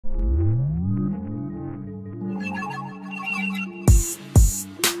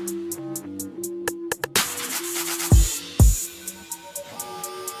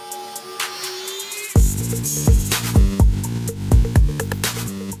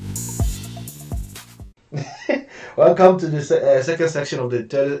Welcome to the second section of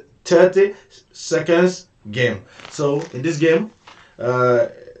the 30 seconds game. So in this game,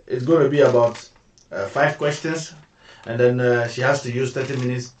 it's going to be about 5 questions, and then she has to use 30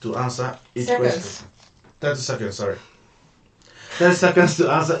 minutes to answer each question. 30 seconds, sorry. 10 seconds to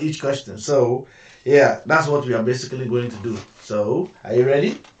answer each question. So yeah, that's what we are basically going to do. So are you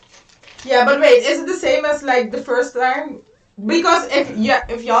ready? Yeah, but wait, is it the same as like the first time? Because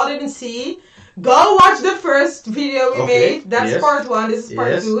if y'all didn't see, go watch the first video we made. That's part 1. This is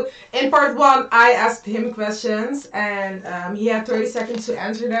part 2. In part 1, I asked him questions, and he had 30 seconds to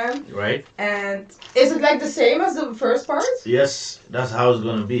answer them. Right. And is it like the same as the first part? Yes, that's how it's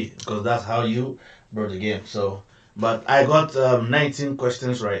gonna be, because that's how you brought the game. So, but I got 19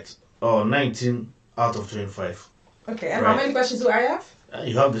 questions right, or 19 out of 25. Okay, and how many questions do I have?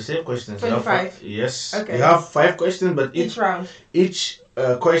 You have the same questions. 25. Yes. Okay. You have 5 questions, but each round. Each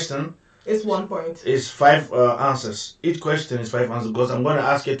question is 1 point. Is 5 answers. Each question is 5 answers, because I'm going to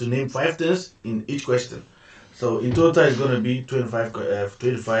ask you to name 5 things in each question. So in total, it's going to be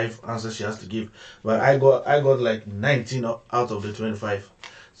 25 answers she has to give. But I got like 19 out of the 25.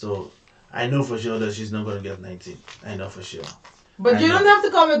 So I know for sure that she's not going to get 19. I know for sure. But you don't have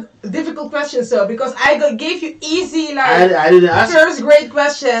to come with difficult questions, though, because I gave you easy, like, I didn't ask first grade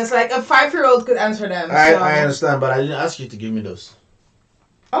questions, like a 5-year-old could answer them. I understand, but I didn't ask you to give me those.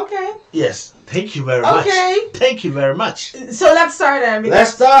 Okay. Yes. Thank you very much. Okay. Thank you very much. So let's start then.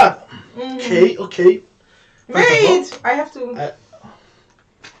 Let's start. Okay. Wait, I have to.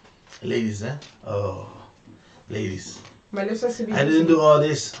 Ladies, eh? Oh, ladies. My lips has to be. I didn't do all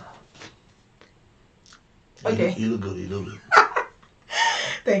this. Okay. You look good. You look good.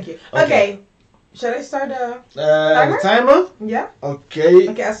 Thank you. Okay. Should I start the timer? Yeah. Okay.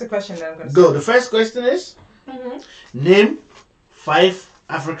 Okay, ask the question then. I'm gonna go. The first question is: name 5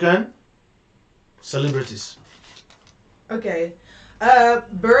 African celebrities. Okay.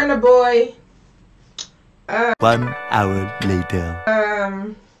 Burna Boy. 1 hour later.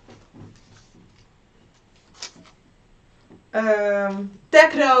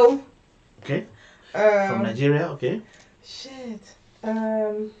 Techno. Okay. From Nigeria. Okay. Shit.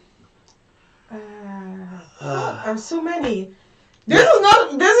 So many. This is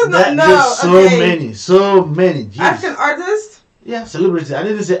not. So many. Jeez. African artist. Yeah, celebrity. I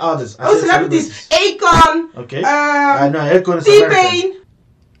didn't say artists. Celebrities. Akon. Okay. I know Akon is T-Pain.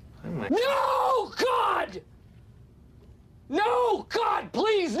 No, God! No, God,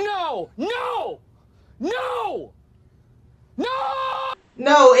 please, no! No! No! No!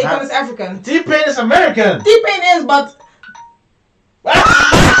 No, Akon is African. T-Pain is American. T-Pain is, but but I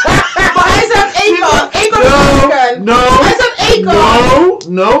said Akon. Akon is African. No. I said Akon.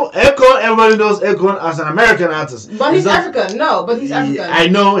 No. Akon. Everybody knows Akon as an American artist. But he's African. No, but he's African. I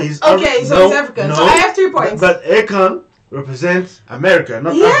know he's okay. So he's African. No, so I have 3 points. But Akon represents America,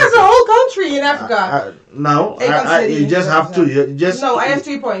 not he Africa. Has a whole country in Africa. No, you just have 2. You just no. I have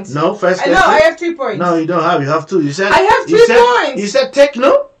 3 points. No, first. I know. I have 3 points. No, you don't have. You have 2. You said. I have 3 points. You said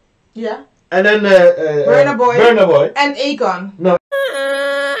techno. Yeah. And then Burna Boy. And Akon. No.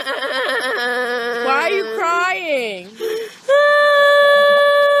 Why are you crying?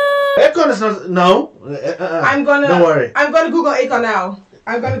 Akon is not. No. I'm gonna. Don't worry. I'm gonna Google Akon now.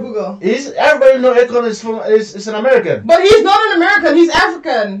 I'm gonna Google. Everybody know Akon is an American. But he's not an American. He's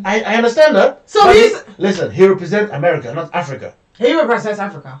African. I understand that. So listen. He represents America, not Africa. He represents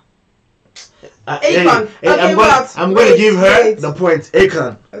Africa. Akon. I'm going to give her the point.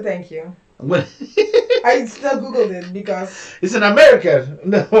 Akon. Oh, thank you. I still Googled it because it's an American.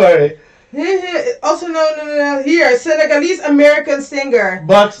 Don't worry. Also, no. Here, Senegalese American singer.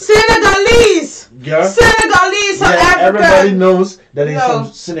 But Senegalese. Yeah. Senegalese from Africa. Everybody knows that he's from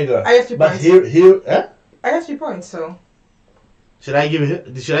Senegal. I have 3 points. But here, I have 3 points. So. Should I give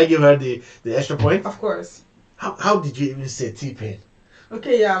her the extra point? Of course. How did you even say T-Pain?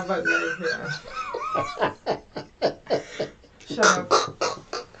 Okay, yeah, but Shut up.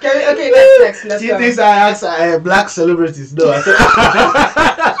 Okay, next. Let's go. Things I asked black celebrities. No, I said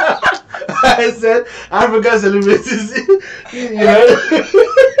I said African celebrities. You know.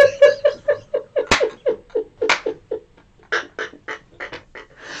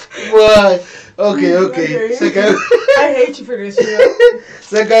 Why? Okay. Second. I hate you for this.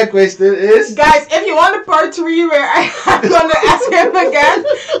 Second question is, guys, if you want a part 3 where I'm gonna ask him again,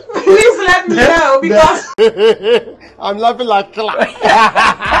 please let me know because I'm laughing like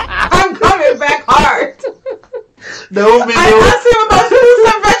I'm coming back hard. There won't be I asked him about fruits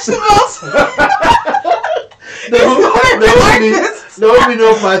and vegetables. There won't be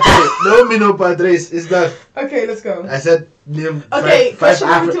no part 3. There won't be no part 3. It's that. Okay, let's go. I said name okay, 5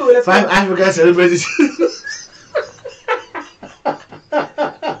 African celebrities.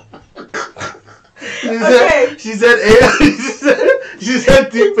 Okay. She said she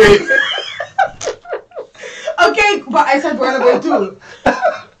said T-Pain. Okay, but I said Burna Boy too.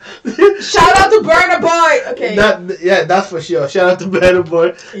 Shout out to Burna Boy. Okay. That's for sure. Shout out to Burna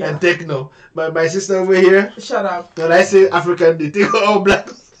Boy and Techno. My sister over here. Shut up. When I say African, they think all black.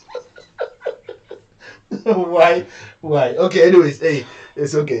 Why? Okay, anyways, hey,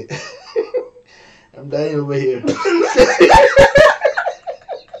 it's okay. I'm dying over here.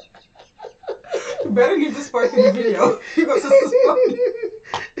 You better leave this part in the video because this is funny.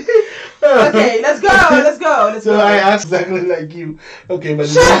 Okay, let's go. So I asked exactly like you. Okay, but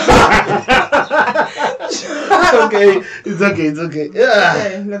okay, it's okay. Yeah.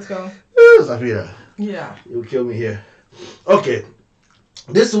 Okay, let's go. Xavira. Yeah. You'll kill me here. Okay.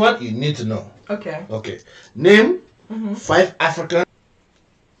 This one you need to know. Okay. Name 5 African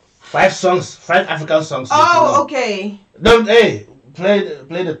songs. Oh, okay. Don't play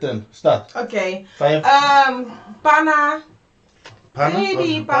the thing. Start. Okay. 5. Pana. Pana?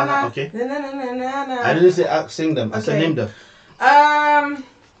 Baby, Pana. Okay. Na, na, na, na, na. I didn't say sing them. I said name them.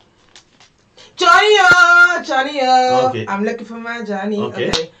 Johnny. Okay. I'm looking for my Johnny.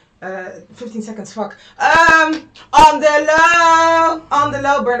 Okay. 15 seconds. Fuck. On the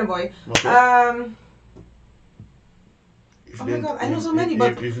low, Burna Boy. Okay. Oh my god, I know so many,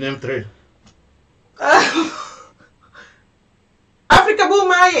 but you've named 3. Africa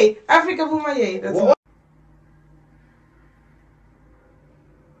Boomaye. That's What?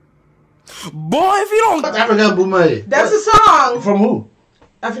 Boy, if you don't... African Boomaye. That's a song. From who?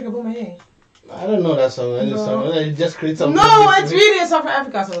 Africa Boomaye. I don't know that song. You just create something. No, it's really a song from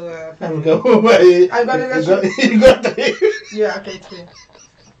Africa. So African Boomaye. I got it. You got 3. Yeah, okay, 3.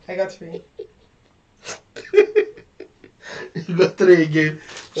 I got 3. You got 3 again.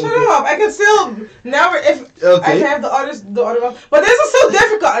 Shut up! I can still never I can have the other one. But this is so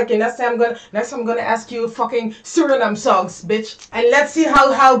difficult. Okay, next time I'm gonna ask you fucking Suriname songs, bitch, and let's see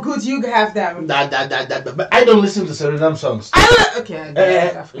how good you have them. But I don't listen to Suriname songs. I do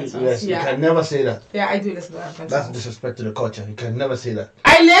African songs. Yes, you can never say that. Yeah, I do listen to African songs. That's disrespect to the culture. You can never say that.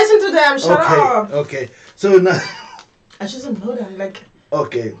 I listen to them. Shut up. Okay. So now. I shouldn't know them. Like.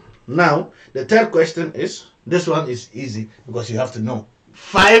 Okay. Now the third question is. This one is easy because you have to know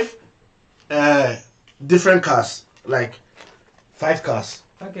 5 different cars, like 5 cars.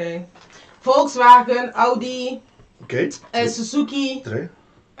 Okay. Volkswagen, Audi. Okay. Suzuki. 3.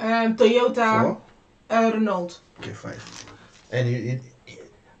 Toyota. 4. Renault. Okay, 5. And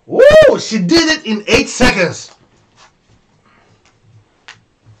whoa! She did it in 8 seconds.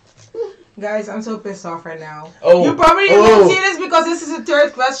 Guys, I'm so pissed off right now. Oh, you probably won't see this because this is the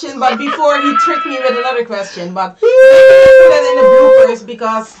 3rd question, but before he tricked me with another question, but put that in the bloopers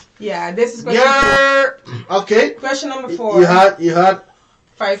because this is question 2. Okay. Question number 4. You had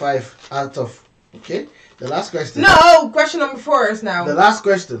 5 out of. Okay. The last question. No, question number 4 is now. The last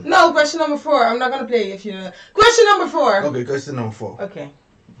question. No, question number 4. I'm not gonna play if you. Question number 4. Okay, question number 4. Okay.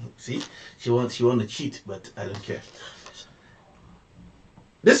 See, she want to cheat, but I don't care.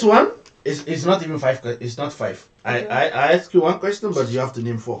 This one. It's not even 5. It's not 5. Okay. I ask you one question, but you have to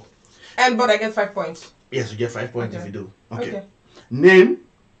name 4. But I get 5 points. Yes, you get 5 points if you do. Okay. Name.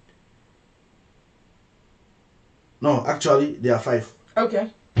 No, actually, there are 5. Okay.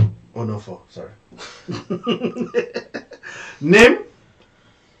 Oh no, 4. Sorry. Name.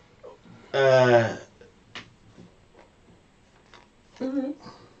 Okay,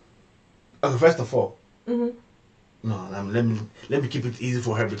 first of all. No, let me keep it easy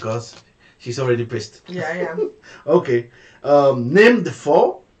for her because she's already pissed. Yeah, I am. Okay. Name the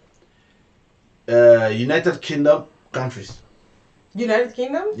 4 United Kingdom countries. United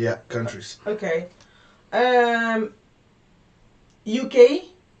Kingdom? Yeah, countries. Okay. UK.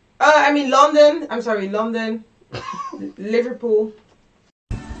 I mean London. I'm sorry, London. Liverpool.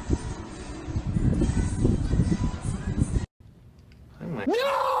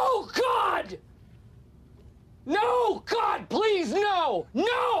 No, God! No, God, please, no!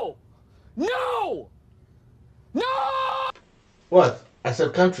 No! No! No! What? I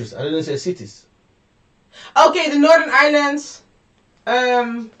said countries. I didn't say cities. Okay, the Northern Islands.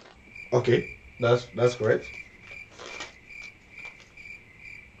 Okay, that's correct.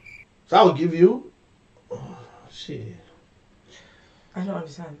 So I will give you. Oh, shit. I don't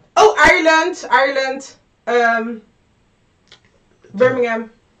understand. Oh, Ireland.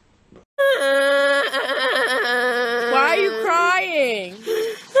 Birmingham. Why are you crying?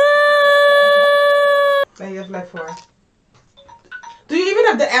 I have like 4. Do you even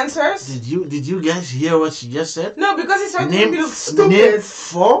have the answers? Did you guys hear what she just said? No, because it's starting to be stupid. Name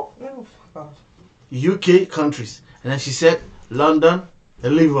 4 Oh, fuck off. UK countries, and then she said London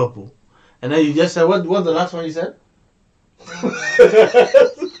and Liverpool. And then you just said, what's the last one you said?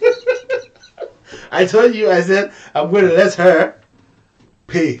 I told you, I said, I'm going to let her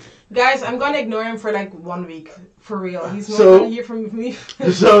pay. Guys, I'm going to ignore him for like 1 week. For real. He's not going to hear from me.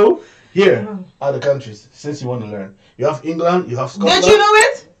 So, here are the countries, since you want to learn. You have England, you have Scotland. Did you know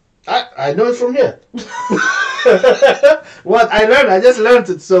it? I know it from here. What I learned, I just learned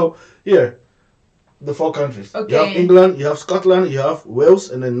it. So, here, the 4 countries. Okay. You have England, you have Scotland, you have Wales,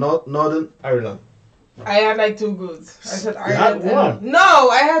 and then Northern Ireland. I had like 2 goods. I said Ireland. You had 1. No,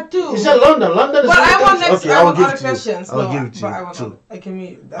 I had 2. You said London. London is but I want next. Okay, I want give other it to questions. you. I'll give it to you. I want 2.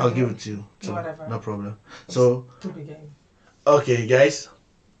 I'll give it to you. 2. Whatever. No problem. So, stupid game. Okay, guys.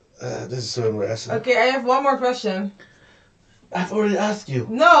 This is so embarrassing. Okay, I have 1 more question. I've already asked you.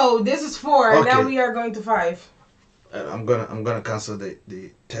 No, this is 4. Okay. Now we are going to 5. I'm gonna cancel the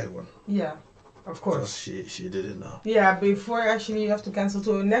 3rd one. Yeah, of course. Because she didn't know. Yeah, before actually you have to cancel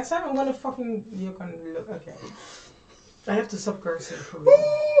too. Next time I'm gonna fucking you can look. Okay. I have to stop cursing for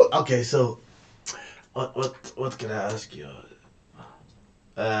real. Okay, so what can I ask you?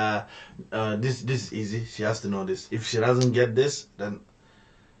 This is easy. She has to know this. If she doesn't get this, then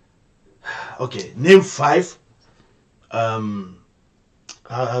okay. Name 5.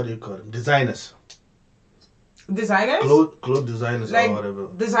 How do you call them? Designers. Designers? Clothes designers like or whatever.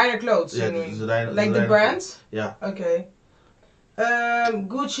 Designer clothes. Yeah, like the brands. Yeah. Okay.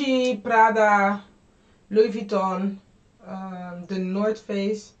 Gucci, Prada, Louis Vuitton, the North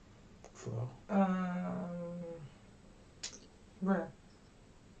Face. Where?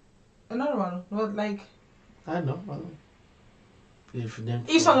 Another one. What like? I know. Yves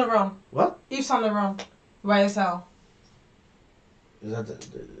Saint Laurent. What? Yves Saint Laurent. YSL. Is that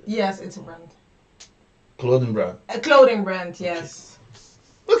Yes, it's a brand. Clothing brand. A clothing brand, yes.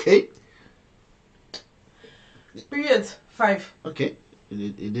 Okay. Period. 5. Okay.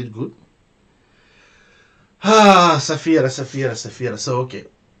 It did good. Xavira. So, okay.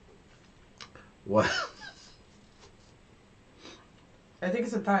 What? I think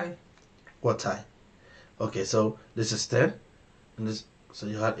it's a tie. What tie? Okay, so this is 10. And this, so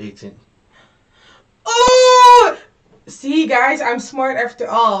you had 18. Oh! See, guys, I'm smart after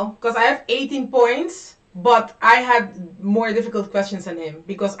all. Because I have 18 points. But I had more difficult questions than him.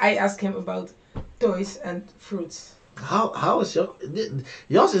 Because I asked him about toys and fruits. How is yours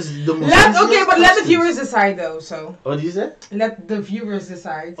is the most let the viewers decide though, so. What did you say? Let the viewers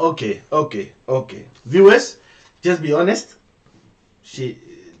decide. Okay. Viewers, just be honest.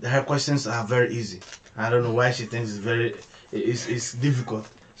 Her questions are very easy. I don't know why she thinks it's difficult.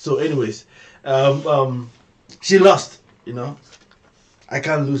 So anyways, she lost, you know. I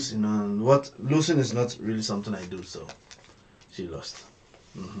can't lose, you know. Losing is not really something I do, so she lost.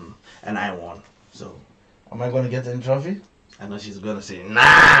 And I won. So am I going to get any trophy? I know she's going to say,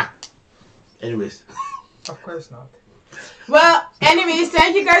 nah! Anyways. Of course not. Well, anyways,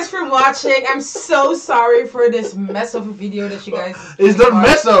 thank you guys for watching. I'm so sorry for this mess of a video that you guys... It's not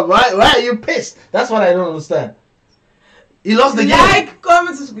mess up. Why are you pissed? That's what I don't understand. You lost the game. Like,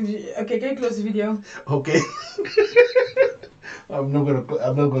 comment, subscribe. Okay, can you close the video? Okay. I'm not gonna close.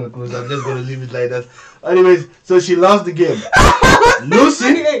 I'm just gonna leave it like that. Anyways, so she lost the game.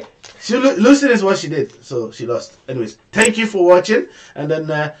 Losing is what she did. So she lost. Anyways, thank you for watching, and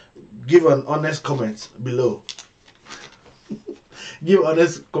then give an honest comment below. Give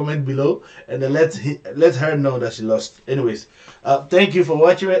honest comment below, and then let her know that she lost. Anyways, thank you for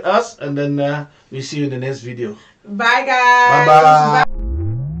watching with us, and then we see you in the next video. Bye, guys. Bye.